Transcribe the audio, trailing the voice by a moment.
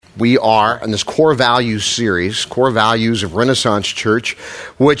We are in this Core Values series, Core Values of Renaissance Church,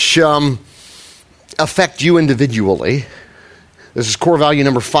 which affect you individually. This is core value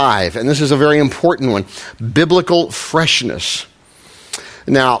number 5, and this is a very important one, biblical freshness.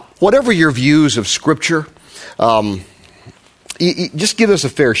 Now, whatever your views of Scripture, just give us a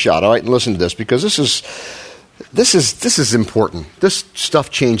fair shot, all right, and listen to this, because this is important. This stuff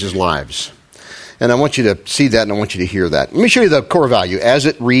changes lives. And I want you to see that, and I want you to hear that. Let me show you the core value as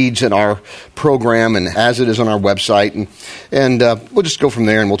it reads in our program and as it is on our website. And we'll just go from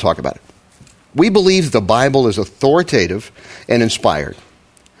there and we'll talk about it. We believe the Bible is authoritative and inspired.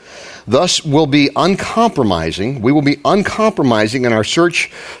 Thus, we will be uncompromising in our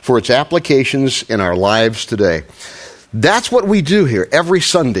search for its applications in our lives today. That's what we do here every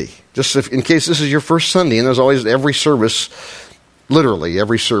Sunday. Just in case this is your first Sunday, and there's always every service. Literally,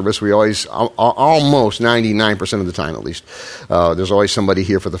 every service, we always, almost 99% of the time at least, there's always somebody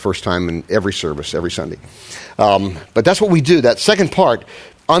here for the first time in every service, every Sunday. But that's what we do. That second part,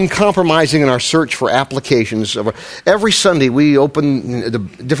 uncompromising in our search for applications. Every Sunday, we open the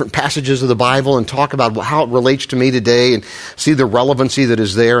different passages of the Bible and talk about how it relates to me today and see the relevancy that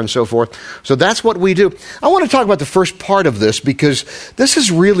is there and so forth. So that's what we do. I want to talk about the first part of this because this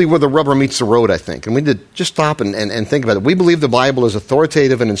is really where the rubber meets the road, I think. And we need to just stop and think about it. We believe the Bible is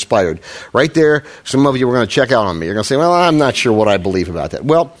authoritative and inspired. Right there, some of you are going to check out on me. You're going to say, well, I'm not sure what I believe about that.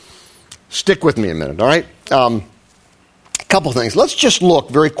 Well, stick with me a minute, all right? Couple things. Let's just look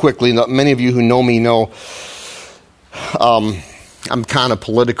very quickly. Many of you who know me know I'm kind of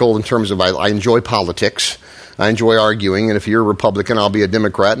political in terms of I enjoy politics. I enjoy arguing, and if you're a Republican, I'll be a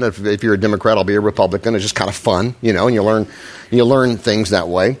Democrat, and if you're a Democrat, I'll be a Republican. It's just kind of fun, and you learn things that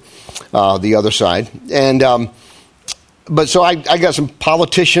way, the other side. And but so I got some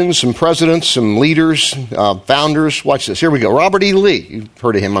politicians, some presidents, some leaders, founders. Watch this. Here we go. Robert E. Lee. You've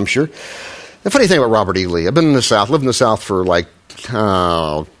heard of him, I'm sure. The funny thing about Robert E. Lee, I've been in the South, lived in the South for like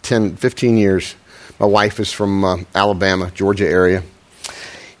 10, 15 years. My wife is from Alabama, Georgia area.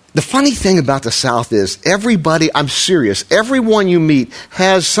 The funny thing about the South is everybody, I'm serious, everyone you meet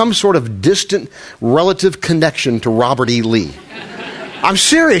has some sort of distant relative connection to Robert E. Lee. I'm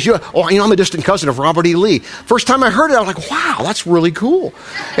serious. I'm a distant cousin of Robert E. Lee. First time I heard it, I was like, wow, that's really cool.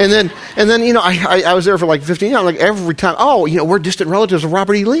 And then I was there for like 15 years. I'm like, every time, we're distant relatives of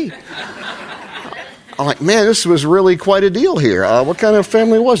Robert E. Lee. I'm like, man, this was really quite a deal here. What kind of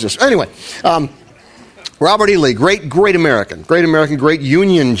family was this? Anyway, Robert E. Lee, great American, great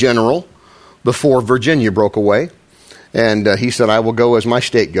Union general before Virginia broke away. And he said, I will go as my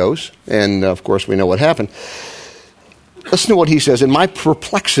state goes. And, of course, we know what happened. Listen to what he says. In my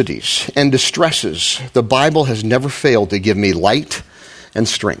perplexities and distresses, the Bible has never failed to give me light and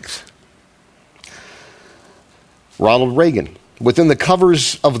strength. Ronald Reagan. Within the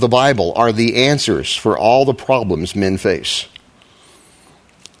covers of the Bible are the answers for all the problems men face.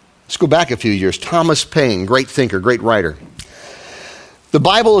 Let's go back a few years. Thomas Paine, great thinker, great writer. The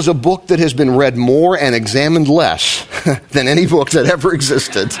Bible is a book that has been read more and examined less than any book that ever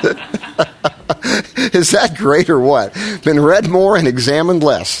existed. Is that great or what? Been read more and examined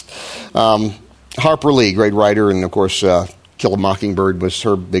less. Harper Lee, great writer, and of course, Kill a Mockingbird was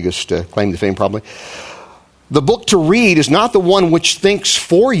her biggest claim to fame probably. The book to read is not the one which thinks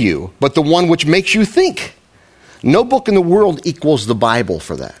for you, but the one which makes you think. No book in the world equals the Bible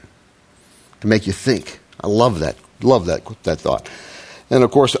for that, to make you think. I love that thought. And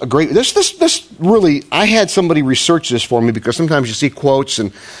of course, this really, I had somebody research this for me because sometimes you see quotes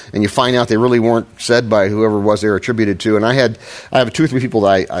and you find out they really weren't said by whoever it was they were attributed to. And I have 2 or 3 people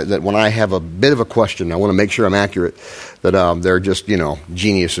that when I have a bit of a question, I want to make sure I'm accurate, that they're just,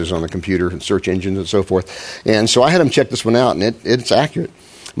 geniuses on the computer and search engines and so forth. And so I had them check this one out, and it's accurate.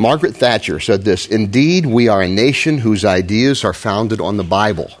 Margaret Thatcher said this, indeed, we are a nation whose ideas are founded on the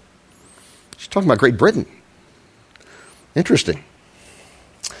Bible. She's talking about Great Britain. Interesting.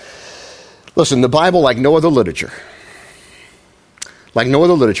 Listen, the Bible, like no other literature,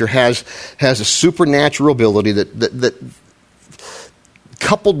 has a supernatural ability that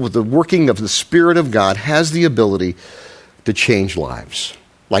coupled with the working of the Spirit of God, has the ability to change lives,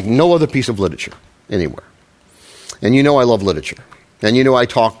 like no other piece of literature anywhere. And I love literature. And I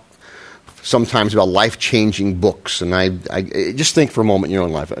talk sometimes about life-changing books. And I just think for a moment in your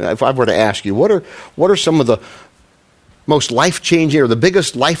own life. If I were to ask you, what are some of the most life-changing or the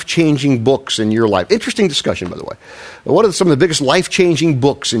biggest life-changing books in your life? Interesting discussion, by the way. What are some of the biggest life-changing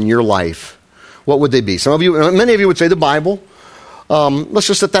books in your life? What would they be? Many of you would say the Bible. Let's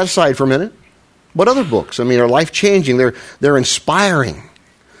just set that aside for a minute. What other books? Are life-changing. They're inspiring.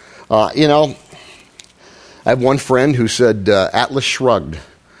 I have one friend who said Atlas Shrugged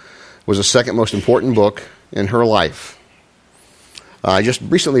was the second most important book in her life. I just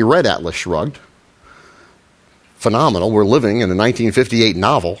recently read Atlas Shrugged. Phenomenal. We're living in a 1958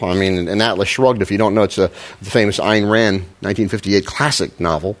 novel. I mean, in Atlas Shrugged, if you don't know, it's the famous Ayn Rand 1958 classic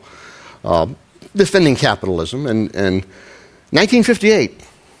novel, defending capitalism. And 1958,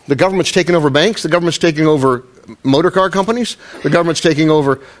 the government's taking over banks, the government's taking over motor car companies, the government's taking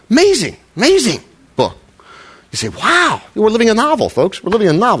over. Amazing book. You say, wow, we're living a novel, folks. We're living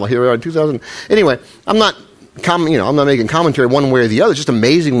a novel. Here we are in 2000. Anyway, I'm not making commentary one way or the other. It's just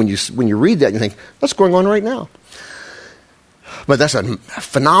amazing when you read that and you think, what's going on right now? But that's a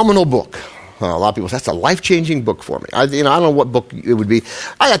phenomenal book. A lot of people say, that's a life-changing book for me. I don't know what book it would be.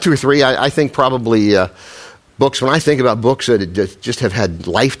 I got two or three. I think probably books, when I think about books that just have had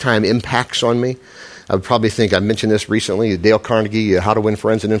lifetime impacts on me, I would probably think, I mentioned this recently, Dale Carnegie, How to Win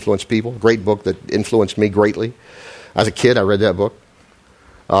Friends and Influence People. Great book that influenced me greatly. As a kid, I read that book.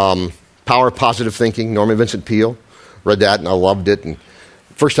 Power of Positive Thinking, Norman Vincent Peale. Read that and I loved it. And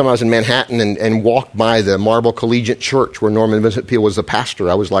first time I was in Manhattan and walked by the Marble Collegiate Church where Norman Vincent Peale was the pastor,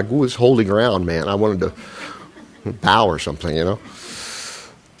 I was like, ooh, it's holy ground, man. I wanted to bow or something,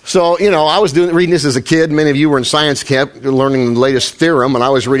 So, I was reading this as a kid. Many of you were in science camp learning the latest theorem, and I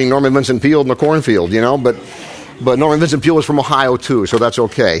was reading Norman Vincent Peale in the cornfield, But Norman Vincent Peale was from Ohio, too, so that's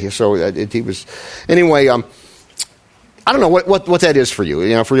okay. So he was... Anyway, I don't know what that is for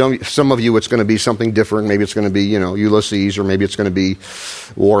you. For some of you, it's going to be something different. Maybe it's going to be, Ulysses, or maybe it's going to be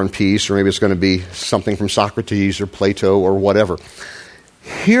War and Peace, or maybe it's going to be something from Socrates or Plato or whatever.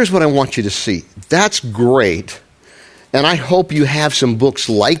 Here's what I want you to see. That's great, and I hope you have some books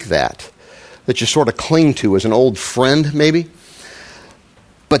like that you sort of cling to as an old friend, maybe.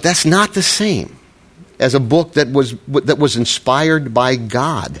 But that's not the same as a book that was inspired by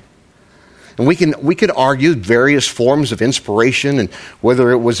God. And we could argue various forms of inspiration, and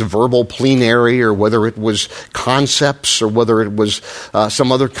whether it was verbal plenary, or whether it was concepts, or whether it was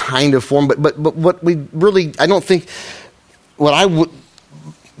some other kind of form. But what we really, I don't think, what I would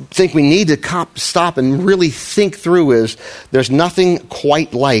think we need to stop and really think through is there's nothing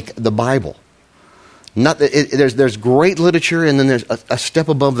quite like the Bible. There's great literature, and then there's a step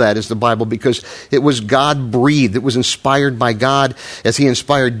above that is the Bible, because it was God-breathed. It was inspired by God as He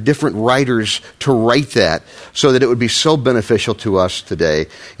inspired different writers to write that so that it would be so beneficial to us today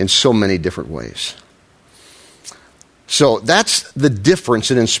in so many different ways. So that's the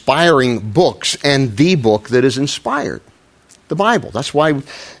difference in inspiring books and the book that is inspired, the Bible. That's why,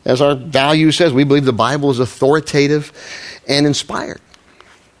 as our value says, we believe the Bible is authoritative and inspired.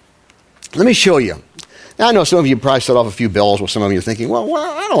 Let me show you. Now, I know some of you probably set off a few bells with some of you thinking, well,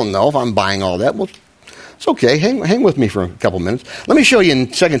 I don't know if I'm buying all that. Well, it's okay. Hang with me for a couple minutes. Let me show you in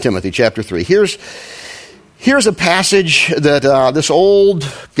 2 Timothy chapter 3. Here's a passage that this old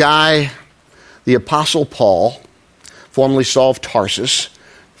guy, the Apostle Paul, formerly Saul of Tarsus,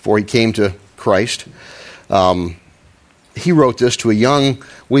 before he came to Christ, he wrote this to a young,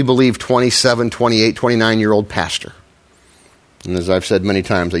 we believe, 27, 28, 29-year-old pastor. And as I've said many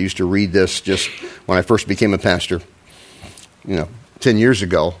times, I used to read this just when I first became a pastor, 10 years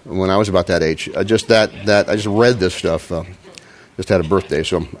ago, when I was about that age. I just read this stuff. Just had a birthday,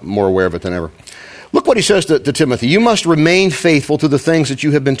 so I'm more aware of it than ever. Look what he says to Timothy. You must remain faithful to the things that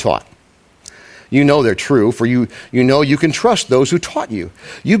you have been taught. You know they're true, for you know you can trust those who taught you.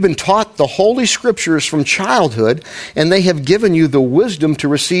 You've been taught the Holy Scriptures from childhood, and they have given you the wisdom to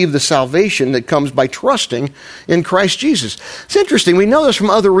receive the salvation that comes by trusting in Christ Jesus. It's interesting. We know this from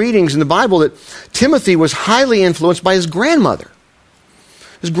other readings in the Bible that Timothy was highly influenced by his grandmother.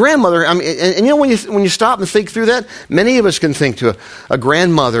 His grandmother, when you stop and think through that, many of us can think to a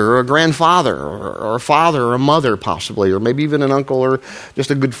grandmother or a grandfather or a father or a mother possibly, or maybe even an uncle or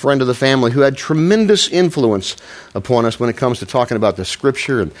just a good friend of the family who had tremendous influence upon us when it comes to talking about the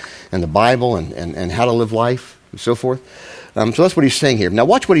Scripture and the Bible and how to live life and so forth. So that's what he's saying here. Now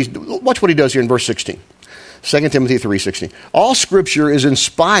watch what he does here in verse 16. 2 Timothy 3:16. All Scripture is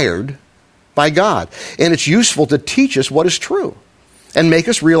inspired by God, and it's useful to teach us what is true and make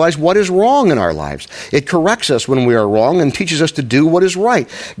us realize what is wrong in our lives. It corrects us when we are wrong and teaches us to do what is right.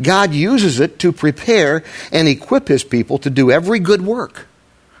 God uses it to prepare and equip His people to do every good work.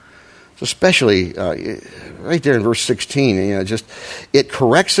 So especially right there in verse 16, it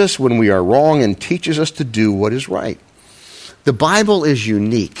corrects us when we are wrong and teaches us to do what is right. The Bible is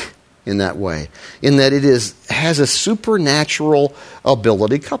unique in that way, in that it has a supernatural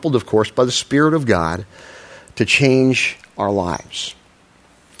ability, coupled, of course, by the Spirit of God, to change our lives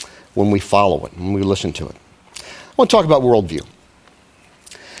when we follow it, when we listen to it. I want to talk about worldview,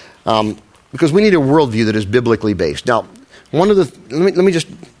 because we need a worldview that is biblically based. Now, let me just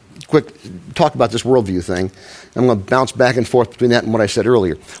quick talk about this worldview thing. I'm going to bounce back and forth between that and what I said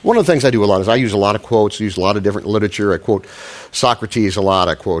earlier. One of the things I do a lot is I use a lot of quotes, use a lot of different literature. I quote Socrates a lot.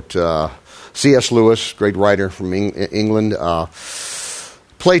 I quote C.S. Lewis, great writer from England.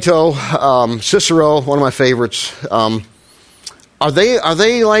 Plato, Cicero, one of my favorites. Are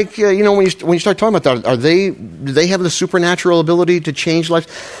they like, when you start talking about that, do they have the supernatural ability to change lives?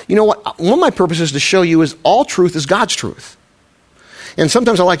 You know what? One of my purposes to show you is all truth is God's truth. And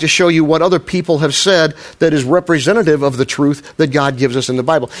sometimes I like to show you what other people have said that is representative of the truth that God gives us in the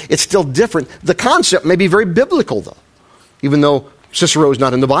Bible. It's still different. The concept may be very biblical, though, even though Cicero is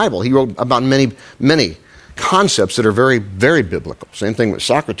not in the Bible. He wrote about many, many concepts that are very, very biblical. Same thing with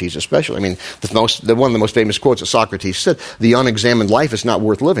Socrates, especially. I mean, one of the most famous quotes that Socrates said, "The unexamined life is not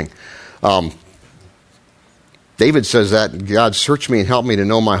worth living." David says that, "God, search me and help me to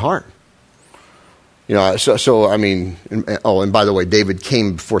know my heart." And by the way, David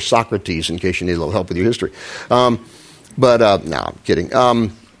came before Socrates, in case you need a little help with your history. No, I'm kidding.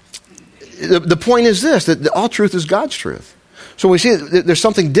 The point is this, that all truth is God's truth. So we see that there's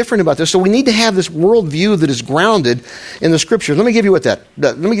something different about this. So we need to have this worldview that is grounded in the Scriptures. Let me give you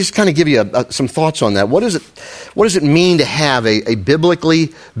let me just kind of give you some thoughts on that. What does it mean to have a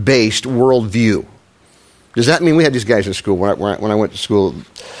biblically based worldview? Does that mean we had these guys in school when I went to school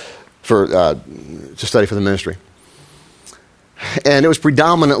to study for the ministry? And it was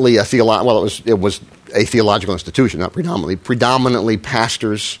predominantly it was a theological institution, not predominantly. Predominantly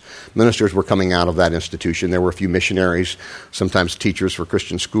pastors, ministers were coming out of that institution. There were a few missionaries, sometimes teachers for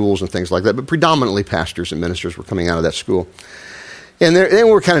Christian schools and things like that, but predominantly pastors and ministers were coming out of that school. And they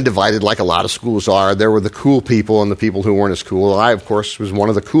were kind of divided like a lot of schools are. There were the cool people and the people who weren't as cool. I, of course, was one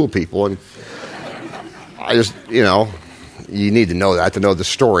of the cool people. And I just, you need to know that to know the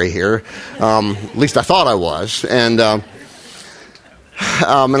story here. At least I thought I was. And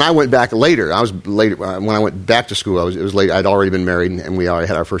I went back later. I was later when I went back to school. It was late. I'd already been married, and we already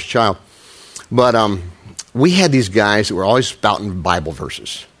had our first child. But we had these guys that were always spouting Bible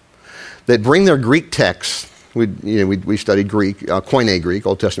verses. They'd bring their Greek texts. We studied Greek, Koine Greek,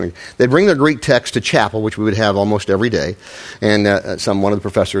 Old Testament. They'd bring their Greek text to chapel, which we would have almost every day, and one of the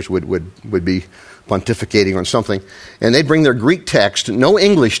professors would be pontificating on something, and they'd bring their Greek text, no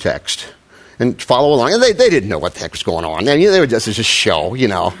English text, and follow along. And they didn't know what the heck was going on. They were just show,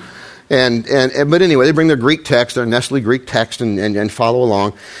 But anyway, they bring their Greek text, their Nestle Greek text, and follow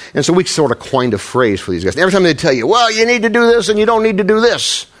along. And so we sort of coined a phrase for these guys. And every time they'd tell you, well, you need to do this and you don't need to do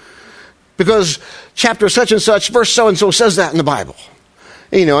this, because chapter such and such, verse so and so says that in the Bible.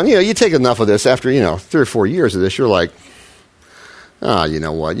 You take enough of this after 3 or 4 years of this, you're like, you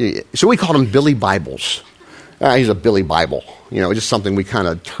know what? So we called them Billy Bibles. He's a Billy Bible. Just something we kind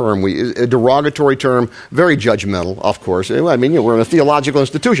of a derogatory term, very judgmental, of course. I mean, we're in a theological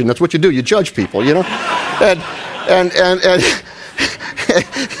institution. That's what you do. You judge people, and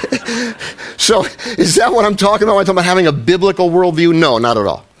so is that what I'm talking about? Am I talking about having a biblical worldview? No, not at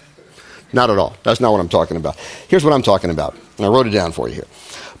all. Not at all. That's not what I'm talking about. Here's what I'm talking about. And I wrote it down for you here.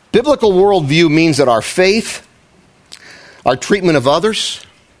 Biblical worldview means that our faith, our treatment of others,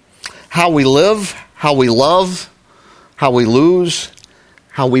 how we live, how we love, how we lose,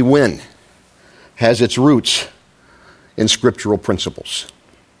 how we win, has its roots in scriptural principles.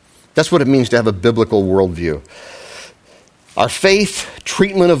 That's what it means to have a biblical worldview. Our faith,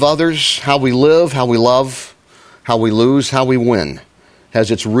 treatment of others, how we live, how we love, how we lose, how we win, has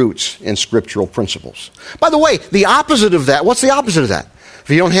its roots in scriptural principles. By the way, the opposite of that, what's the opposite of that? If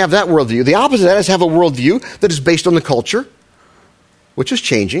you don't have that worldview, the opposite of that is have a worldview that is based on the culture, which is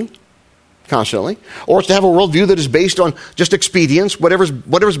changing constantly, or it's to have a worldview that is based on just expedience,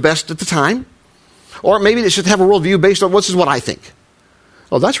 whatever's best at the time, or maybe it's just to have a worldview based on this is what I think.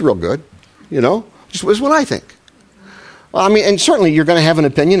 Oh, that's real good, just this is what I think. Well, I mean, and certainly you're going to have an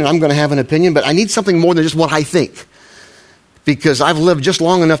opinion, and I'm going to have an opinion, but I need something more than just what I think, because I've lived just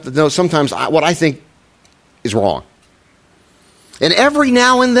long enough to know sometimes what I think is wrong. And every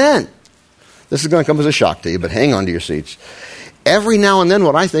now and then, this is going to come as a shock to you, but hang on to your seats. Every now and then,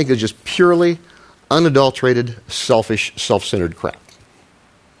 what I think is just purely unadulterated, selfish, self-centered crap.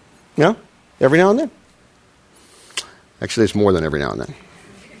 Every now and then. Actually, it's more than every now and then,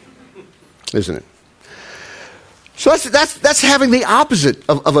 isn't it? So that's having the opposite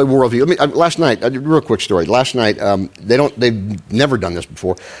of a worldview. Last night, a real quick story. Last night, they've never done this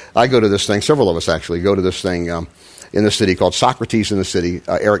before. I go to this thing. Several of us actually go to this thing. In the city called Socrates in the City.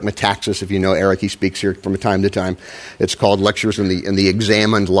 Eric Metaxas, if you know Eric, he speaks here from time to time. It's called Lectures in the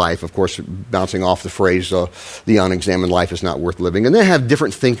Examined Life, of course, bouncing off the phrase, the unexamined life is not worth living. And they have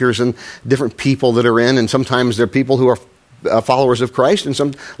different thinkers and different people that are in, and sometimes they're people who are followers of Christ.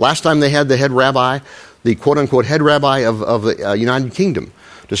 And last time they had the head rabbi, the quote-unquote head rabbi of the United Kingdom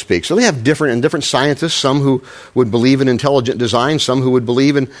to speak. So they have different scientists, some who would believe in intelligent design, some who would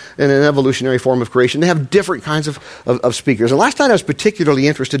believe in an evolutionary form of creation. They have different kinds of speakers. And last night I was particularly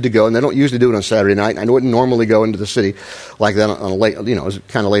interested to go, and they don't usually do it on Saturday night. I wouldn't normally go into the city like that on a late, it was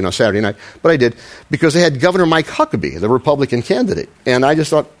kind of late on Saturday night, but I did, because they had Governor Mike Huckabee, the Republican candidate. And I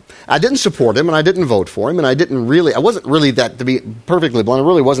just thought, I didn't support him, and I didn't vote for him, and I wasn't really that, to be perfectly blunt, I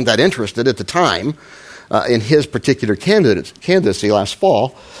really wasn't that interested at the time in his particular candidacy last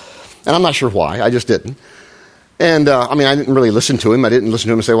fall. And I'm not sure why. I just didn't. And, I didn't really listen to him. I didn't listen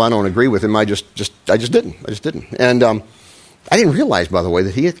to him and say, well, I don't agree with him. I just didn't. I just didn't. And I didn't realize, by the way,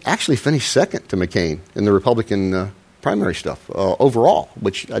 that he had actually finished second to McCain in the Republican primary stuff overall,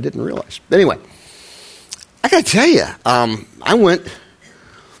 which I didn't realize. Anyway, I got to tell you, I went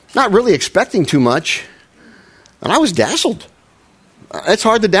not really expecting too much, and I was dazzled. It's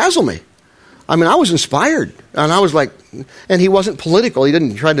hard to dazzle me. I was inspired, and I was like, and he wasn't political. He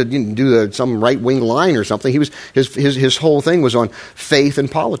didn't try to do some right-wing line or something. He was his whole thing was on faith and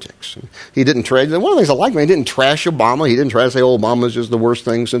politics. He didn't trash. One of the things I liked, he didn't trash Obama. He didn't try to say, "Oh, Obama's just the worst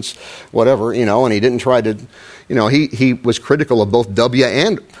thing since whatever," And he didn't try to, he was critical of both W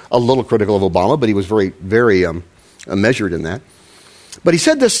and a little critical of Obama, but he was very, very measured in that. But he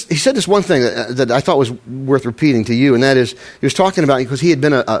said this one thing that I thought was worth repeating to you, and that is, he was talking about, because he had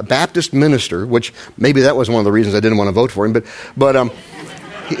been a Baptist minister, which maybe that was one of the reasons I didn't want to vote for him, but I'm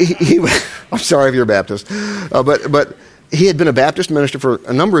sorry if you're a Baptist, but he had been a Baptist minister for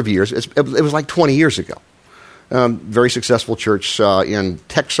a number of years. It was like 20 years ago. Very successful church in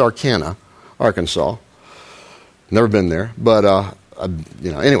Texarkana, Arkansas. Never been there, but,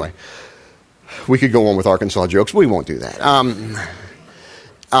 anyway. We could go on with Arkansas jokes, but we won't do that.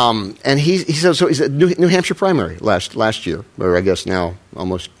 And he said, so he's at New Hampshire primary last year, or I guess now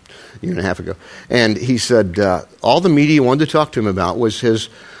almost a year and a half ago. And he said all the media wanted to talk to him about was his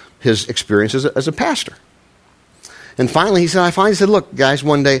experience as a pastor. And finally he said, look, guys,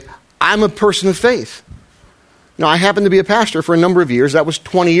 one day, I'm a person of faith. Now, I happen to be a pastor for a number of years. That was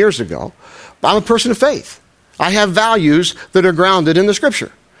 20 years ago. But I'm a person of faith. I have values that are grounded in the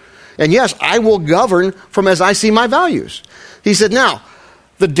Scripture. And yes, I will govern from as I see my values. He said, now,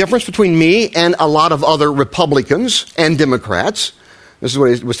 the difference between me and a lot of other Republicans and Democrats, this is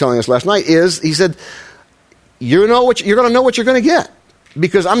what he was telling us last night, is he said, you're going to know what you're going to get.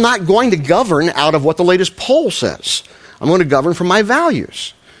 Because I'm not going to govern out of what the latest poll says. I'm going to govern from my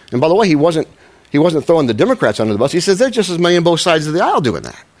values. And by the way, he wasn't throwing the Democrats under the bus. He says, there's just as many on both sides of the aisle doing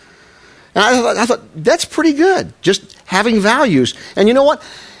that. And I thought, that's pretty good, just having values. And you know what?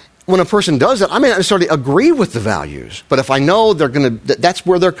 When a person does that, I may not necessarily agree with the values, but if I know that's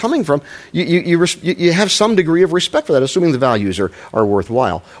where they're coming from, you have some degree of respect for that, assuming the values are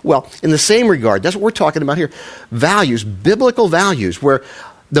worthwhile. Well, in the same regard, that's what we're talking about here. Values, biblical values, where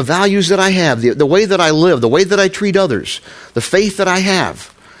the values that I have, the way that I live, the way that I treat others, the faith that I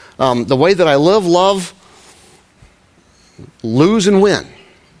have, the way that I live, love, lose, and win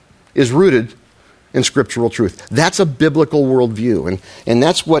is rooted in scriptural truth. That's a biblical worldview, and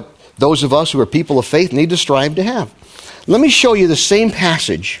that's what those of us who are people of faith need to strive to have. Let me show you the same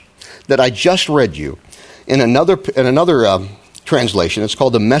passage that I just read you in another translation. It's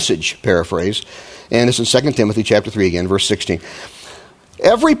called the Message paraphrase, and it's in 2 Timothy chapter 3 again, verse 16.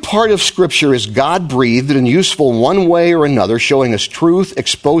 Every part of Scripture is God-breathed and useful one way or another, showing us truth,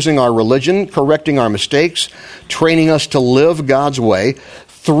 exposing our religion, correcting our mistakes, training us to live God's way.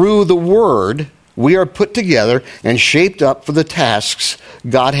 Through the Word, we are put together and shaped up for the tasks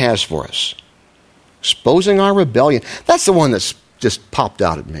God has for us. Exposing our rebellion. That's the one that's just popped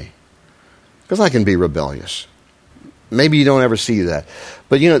out at me. Because I can be rebellious. Maybe you don't ever see that.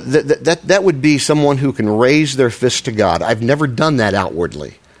 But that would be someone who can raise their fist to God. I've never done that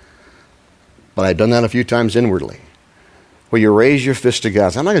outwardly. But I've done that a few times inwardly. Where you raise your fist to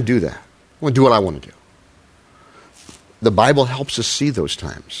God. I'm not going to do that. I'm going to do what I want to do. The Bible helps us see those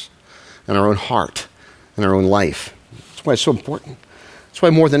times. In our own heart, in our own life. That's why it's so important. That's why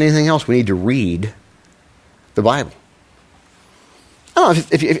more than anything else we need to read the Bible. I don't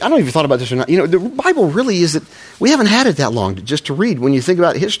know if you thought about this or not. The Bible really is that we haven't had it that long just to read when you think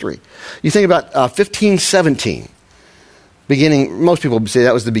about history. You think about 1517. Most people say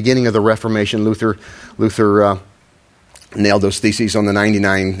that was the beginning of the Reformation. Luther nailed those theses on the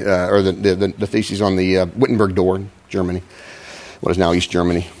 99, or the theses on the Wittenberg door in Germany. What is now East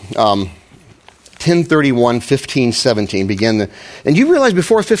Germany. 1031, 1517 began and you realize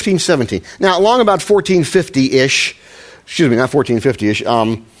before 1517, now along about 1450-ish, excuse me, not 1450-ish,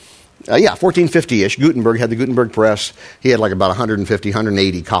 1450-ish. Gutenberg had the Gutenberg press. He had like about 150,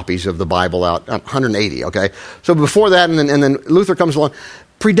 180 copies of the Bible out. 180, okay? So before that, and then Luther comes along.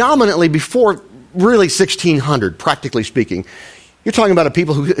 Predominantly before really 1600, practically speaking, you're talking about a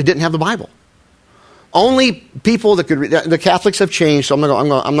people who didn't have the Bible. Only people that could read. The Catholics have changed, so I'm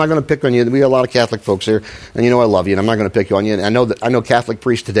not going to pick on you. We have a lot of Catholic folks here, and you know I love you, and I'm not going to pick on you. And I know Catholic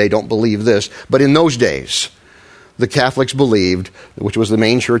priests today don't believe this, but in those days, the Catholics believed, which was the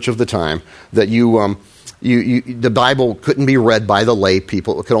main church of the time, that the Bible couldn't be read by the lay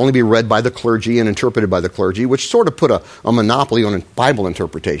people. It could only be read by the clergy and interpreted by the clergy, which sort of put a monopoly on Bible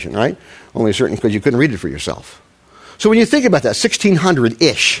interpretation, right? Only certain, because you couldn't read it for yourself. So when you think about that,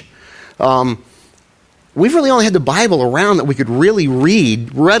 1600-ish, we've really only had the Bible around that we could really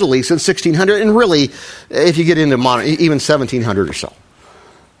read readily since 1600, and really, if you get into modern, even 1700 or so.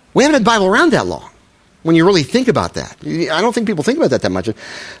 We haven't had the Bible around that long, when you really think about that. I don't think people think about that much.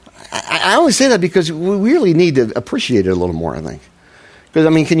 I only say that because we really need to appreciate it a little more, I think. Because, I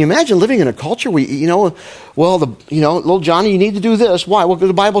mean, can you imagine living in a culture where, little Johnny, you need to do this. Why? Well, because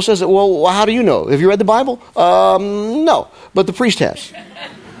the Bible says it. Well, how do you know? Have you read the Bible? No, but the priest has.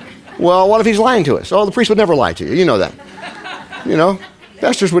 Well, what if he's lying to us? Oh, the priest would never lie to you. You know that.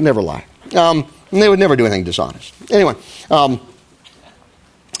 Pastors would never lie. And they would never do anything dishonest. Anyway,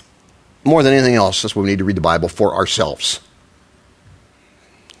 more than anything else, that's why we need to read the Bible for ourselves.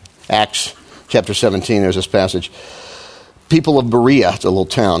 Acts chapter 17, there's this passage. People of Berea, it's a little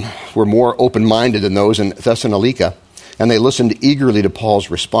town, were more open-minded than those in Thessalonica, and they listened eagerly to Paul's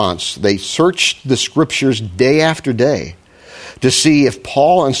response. They searched the scriptures day after day to see if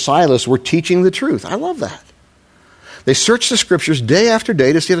Paul and Silas were teaching the truth. I love that. They searched the scriptures day after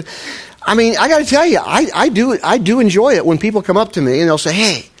day to see if... I mean, I got to tell you, I do enjoy it when people come up to me and they'll say,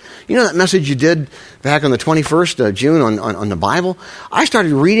 hey, you know that message you did back on the 21st of June on the Bible? I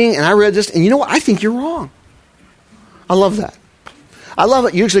started reading and I read this, and you know what? I think you're wrong. I love that. I love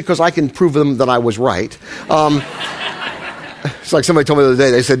it usually because I can prove them that I was right. It's like somebody told me the other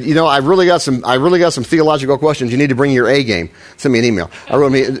day. They said, I really got some theological questions. You need to bring your A game. Send me an email. I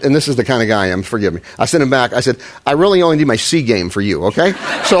wrote me, and this is the kind of guy I am. Forgive me. I sent him back. I said, I really only need my C game for you. Okay,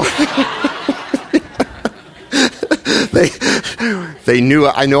 so they knew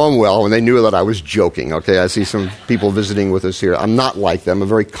I know them well, and they knew that I was joking. Okay, I see some people visiting with us here. I'm not like them. I'm a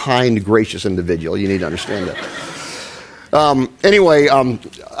very kind, gracious individual. You need to understand that.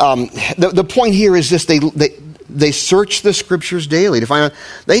 The point here is this: they searched the scriptures daily to find out.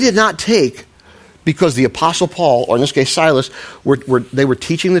 They did not take, because the Apostle Paul, or in this case Silas, they were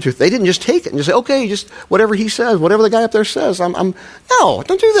teaching the truth. They didn't just take it and just say, okay, just whatever he says, whatever the guy up there says. No,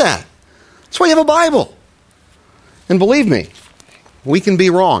 don't do that. That's why you have a Bible. And believe me, we can be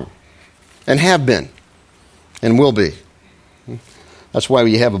wrong, and have been, and will be. That's why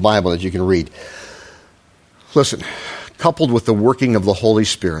you have a Bible that you can read. Listen, coupled with the working of the Holy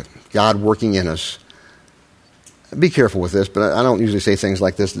Spirit, God working in us. Be careful with this, but I don't usually say things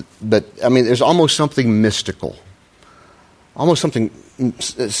like this. But, I mean, there's almost something mystical, almost something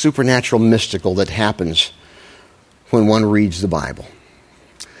supernatural mystical that happens when one reads the Bible.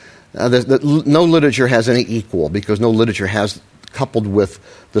 No literature has any equal, because no literature has, coupled with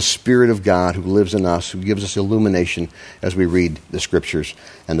the Spirit of God who lives in us, who gives us illumination as we read the Scriptures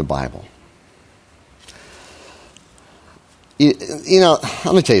and the Bible. Let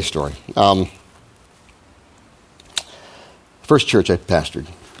me tell you a story. First church I pastored,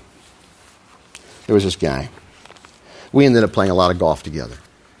 there was this guy. We ended up playing a lot of golf together.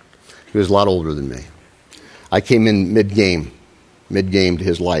 He was a lot older than me. I came in mid-game to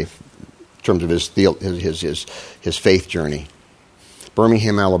his life in terms of his faith journey.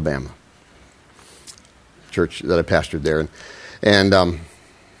 Birmingham, Alabama, church that I pastored there, and I'm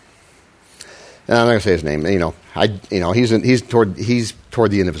not going to say his name. He's toward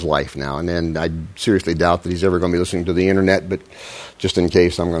the end of his life now, and I seriously doubt that he's ever going to be listening to the internet. But just in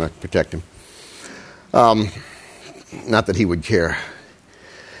case, I'm going to protect him. Not that he would care.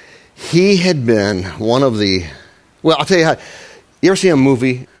 He had been one of the. Well, I'll tell you how. You ever see a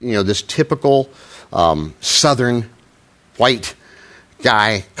movie? This typical Southern white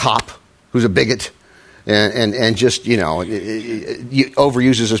guy cop who's a bigot. And just,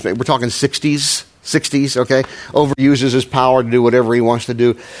 overuses his, we're talking 60s, okay? Overuses his power to do whatever he wants to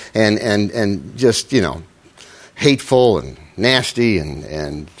do, and just, hateful and nasty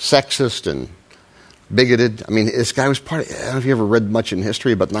and sexist and bigoted. I mean, this guy was I don't know if you ever read much in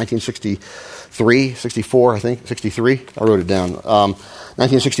history about 1963, 64, I think, 63. I wrote it down.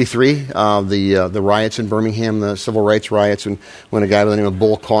 1963, the riots in Birmingham, the civil rights riots, and when a guy by the name of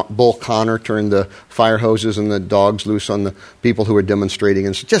Bull Connor turned the fire hoses and the dogs loose on the people who were demonstrating,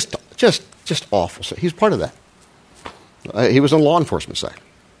 and just Just awful. So he's part of that. He was on the law enforcement side,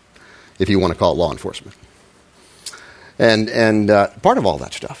 if you want to call it law enforcement. And part of all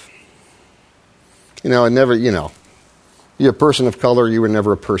that stuff. And never, you're a person of color, you were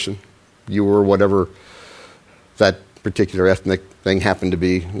never a person. You were whatever that particular ethnic thing happened to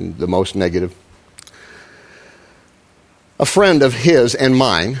be, the most negative. A friend of his and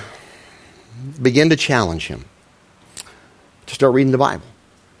mine began to challenge him to start reading the Bible.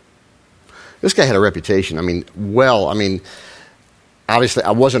 This guy had a reputation. Obviously,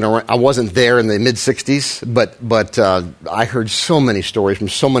 I wasn't there in the mid-'60s, but I heard so many stories from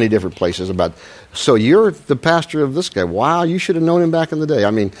so many different places about, so you're the pastor of this guy. Wow, you should have known him back in the day.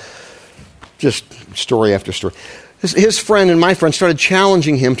 Just story after story. His friend and my friend started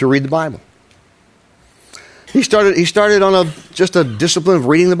challenging him to read the Bible. He started on just a discipline of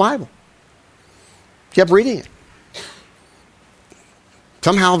reading the Bible. Kept reading it.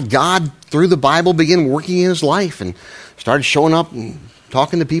 Somehow God, through the Bible, began working in his life and started showing up and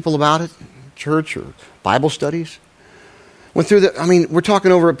talking to people about it, church or Bible studies. Went through we're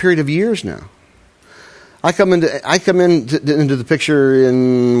talking over a period of years now. I come into the picture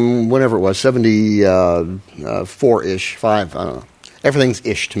in whatever it was, 74-ish, 5, I don't know. Everything's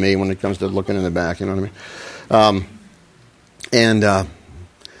ish to me when it comes to looking in the back, you know what I mean?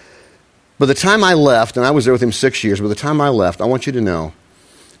 By the time I left, and I was there with him 6 years, by the time I left, I want you to know,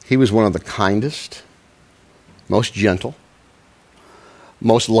 he was one of the kindest, most gentle,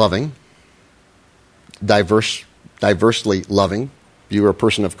 most loving, diversely loving. If you were a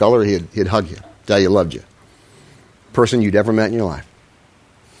person of color, he'd hug you, tell you he loved you. Person you'd ever met in your life.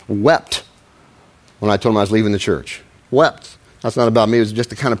 Wept when I told him I was leaving the church. Wept. That's not about me. It was just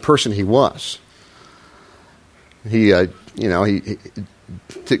the kind of person he was. To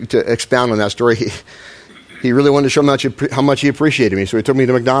expound on that story, he really wanted to show how much he appreciated me, so he took me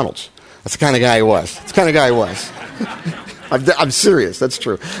to McDonald's. That's the kind of guy he was. I'm serious. That's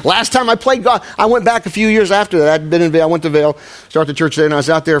true. Last time I played golf, I went back a few years after that. I'd been in Vail. I went to Vail, started the church there, and I was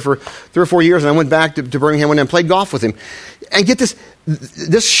out there for 3 or 4 years, and I went back to Birmingham and played golf with him. And get this,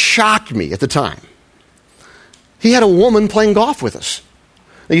 this shocked me at the time. He had a woman playing golf with us.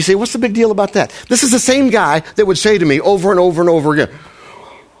 And you say, what's the big deal about that? This is the same guy that would say to me over and over and over again,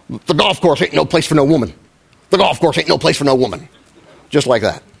 the golf course ain't no place for no woman. The golf course ain't no place for no woman. Just like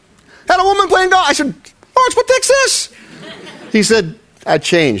that. Had a woman playing golf. I said, Lawrence, what the heck's this? He said, I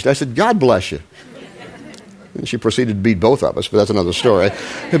changed. I said, God bless you. And she proceeded to beat both of us, but that's another story.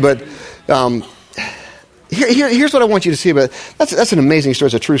 But here's what I want you to see about it. That's an amazing story.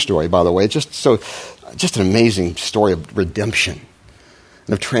 It's a true story, by the way. It's just an amazing story of redemption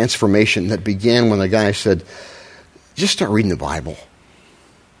and of transformation that began when the guy said, just start reading the Bible.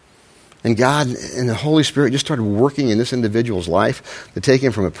 And God and the Holy Spirit just started working in this individual's life to take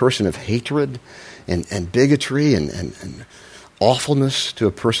him from a person of hatred and bigotry and awfulness to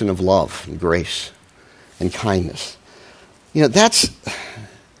a person of love and grace and kindness. That's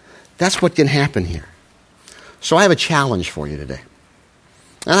what can happen here. So I have a challenge for you today.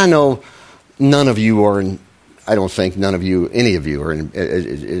 And I know none of you are in, I don't think none of you, any of you are in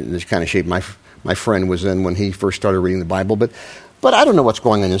this kind of shape my friend was in when he first started reading the Bible, but I don't know what's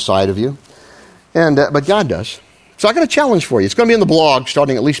going on inside of you. But God does. So I got a challenge for you. It's going to be in the blog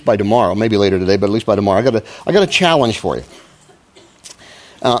starting at least by tomorrow, maybe later today, but at least by tomorrow. I got a challenge for you.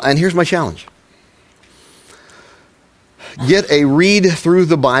 And here's my challenge. Get a read through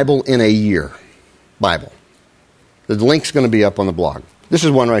the Bible in a year. Bible. The link's going to be up on the blog. This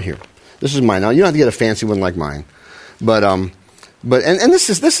is one right here. This is mine. Now, you don't have to get a fancy one like mine. But this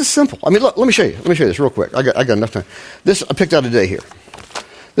is simple. Look, let me show you. Let me show you this real quick. I got enough time. This, I picked out a day here.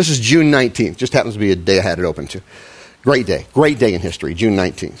 This is June 19th. Just happens to be a day I had it open to. Great day. Great day in history, June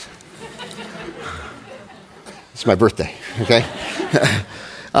 19th. It's my birthday, okay?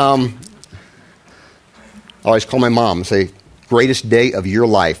 I always call my mom and say, greatest day of your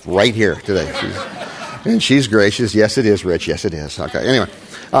life right here today. She's gracious. Yes, it is, Rich. Yes, it is. Okay, anyway.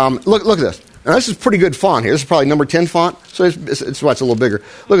 Look at this. Now, this is pretty good font here. This is probably number 10 font, so it's why it's a little bigger.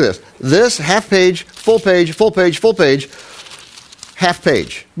 Look at this. This, half page, full page, full page, full page, half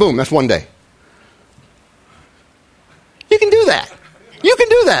page. Boom, that's one day. You can do that. You can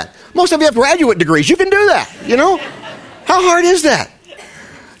do that. Most of you have graduate degrees. You can do that, How hard is that?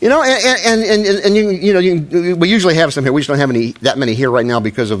 We usually have some here. We just don't have that many here right now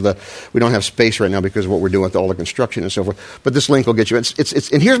because of we don't have space right now because of what we're doing with all the construction and so forth. But this link will get you.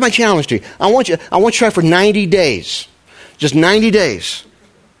 And here's my challenge to you. I want you to try for 90 days. Just 90 days.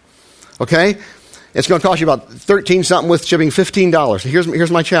 Okay? It's going to cost you about $13-something with shipping, $15.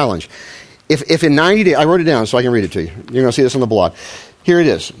 Here's my challenge. If in 90 days, I wrote it down so I can read it to you. You're going to see this on the blog. Here it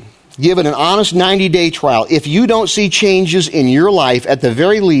is. Give it an honest 90-day trial. If you don't see changes in your life, at the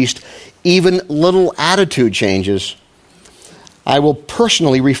very least, even little attitude changes, I will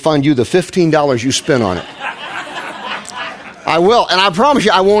personally refund you the $15 you spent on it. I will. And I promise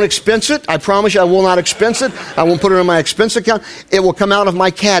you, I won't expense it. I promise you, I will not expense it. I won't put it in my expense account. It will come out of my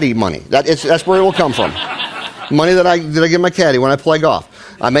caddy money. That's where it will come from. Money that I give my caddy when I play golf.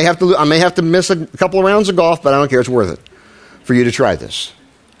 I may have to miss a couple of rounds of golf, but I don't care. It's worth it for you to try this.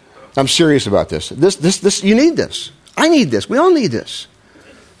 I'm serious about this. This you need this. I need this. We all need this.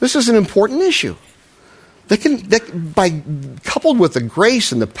 This is an important issue. Coupled with the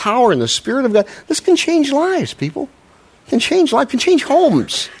grace and the power and the Spirit of God, this can change lives, people. Can change life, can change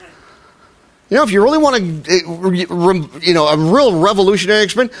homes. You know, if you really want a real revolutionary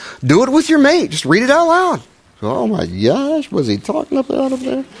experience, do it with your mate. Just read it out loud. Oh my gosh, was he talking about up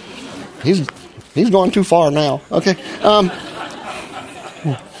there? He's gone too far now. Okay.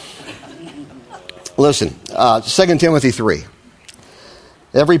 Listen, 2 Timothy 3.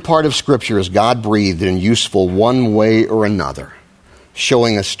 Every part of Scripture is God-breathed and useful one way or another,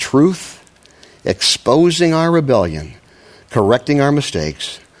 showing us truth, exposing our rebellion, correcting our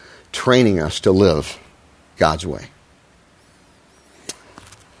mistakes, training us to live God's way.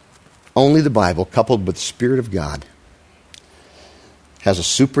 Only the Bible, coupled with the Spirit of God, has a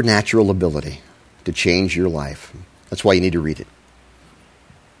supernatural ability to change your life. That's why you need to read it.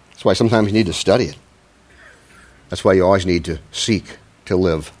 That's why sometimes you need to study it. That's why you always need to seek to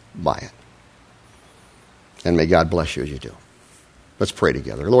live by it. And may God bless you as you do. Let's pray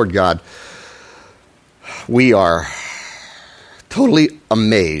together. Lord God, we are totally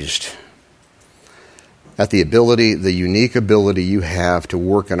amazed at the unique ability you have to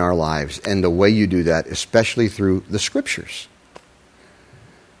work in our lives and the way you do that, especially through the Scriptures.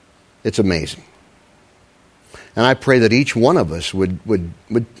 It's amazing. And I pray that each one of us would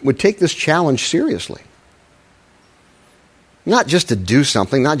take this challenge seriously. Not just to do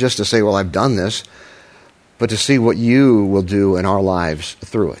something, not just to say, well, I've done this, but to see what you will do in our lives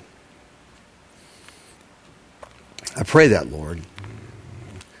through it. I pray that, Lord, in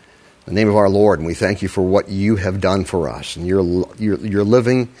the name of our Lord, and we thank you for what you have done for us. And you're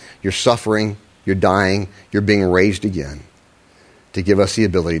living, you're suffering, you're dying, you're being raised again to give us the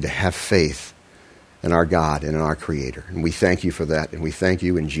ability to have faith in our God and in our Creator. And we thank you for that, and we thank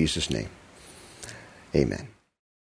you in Jesus' name. Amen.